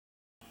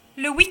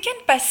Le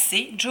week-end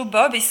passé, Joe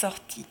Bob est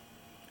sorti.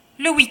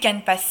 Le week-end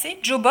passé,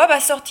 Joe Bob a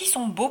sorti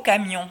son beau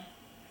camion.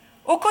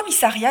 Au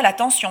commissariat, la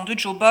tension de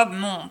Joe Bob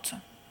monte.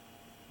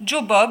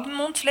 Joe Bob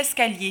monte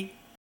l'escalier.